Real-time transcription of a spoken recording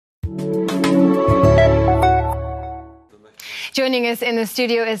Joining us in the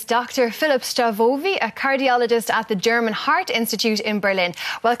studio is Dr. Philipp Stawowy, a cardiologist at the German Heart Institute in Berlin.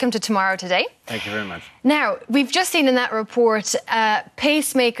 Welcome to Tomorrow Today. Thank you very much. Now, we've just seen in that report a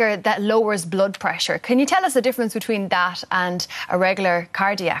pacemaker that lowers blood pressure. Can you tell us the difference between that and a regular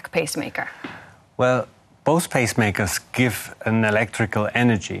cardiac pacemaker? Well, both pacemakers give an electrical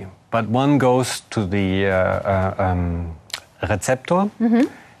energy, but one goes to the receptor,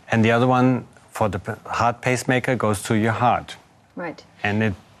 and the other one, for the heart pacemaker, goes to your heart. Right. And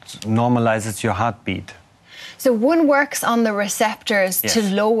it normalizes your heartbeat. So one works on the receptors Yes. to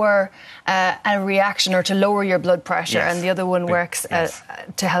lower a reaction or to lower your blood pressure, Yes. and the other one works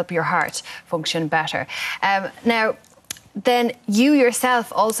to help your heart function better. Now, then you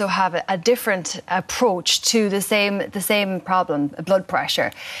yourself also have a different approach to the same problem, blood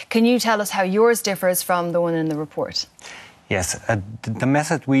pressure. Can you tell us how yours differs from the one in the report? Yes, the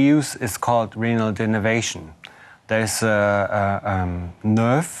method we use is called renal denervation. There's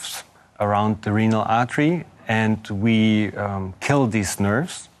nerves around the renal artery, and we kill these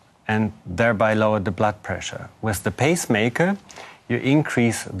nerves and thereby lower the blood pressure. With the pacemaker, you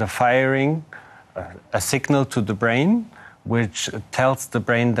increase the firing, a signal to the brain, which tells the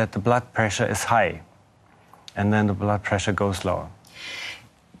brain that the blood pressure is high, and then the blood pressure goes lower.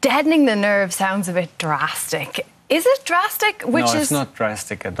 Deadening the nerve sounds a bit drastic. Is it drastic? No, it's not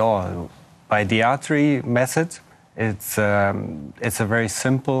drastic at all. By the artery method, it's a very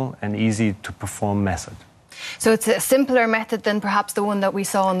simple and easy to perform method. So it's a simpler method than perhaps the one that we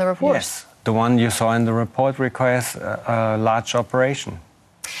saw in the report? Yes, the one you saw in the report requires a large operation.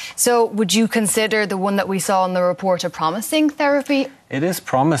 So would you consider the one that we saw in the report a promising therapy? It is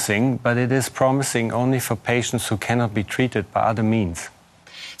promising, but it is promising only for patients who cannot be treated by other means.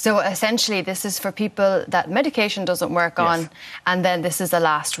 So essentially this is for people that medication doesn't work on, and then this is a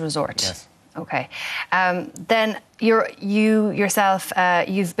last resort? Yes. Okay. Then you yourself,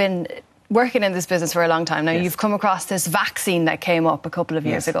 you've been working in this business for a long time now. Yes. You've come across this vaccine that came up a couple of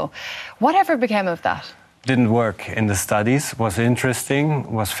years ago. Whatever became of that? Didn't work in the studies. Was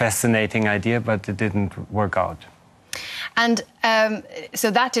interesting, was fascinating idea, but it didn't work out. And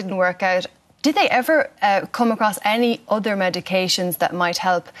so that didn't work out. Did they ever come across any other medications that might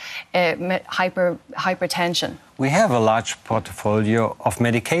help hypertension? We have a large portfolio of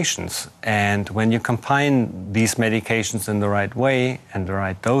medications, and when you combine these medications in the right way and the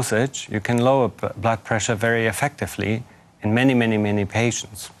right dosage, you can lower blood pressure very effectively in many, many, many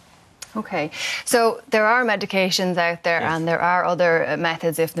patients. Okay, so there are medications out there, and there are other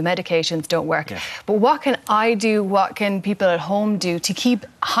methods if the medications don't work. Yes. But what can I do, what can people at home do to keep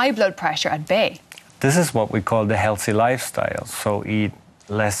high blood pressure at bay? This is what we call the healthy lifestyle. So eat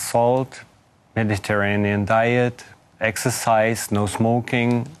less salt, Mediterranean diet, exercise, no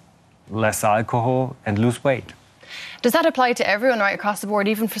smoking, less alcohol, and lose weight. Does that apply to everyone right across the board,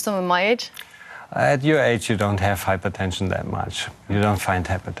 even for someone my age? At your age, you don't have hypertension that much. You don't find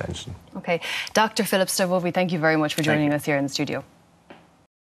hypertension. Okay. Dr. Philipp Stawowy, thank you very much for joining us here in the studio.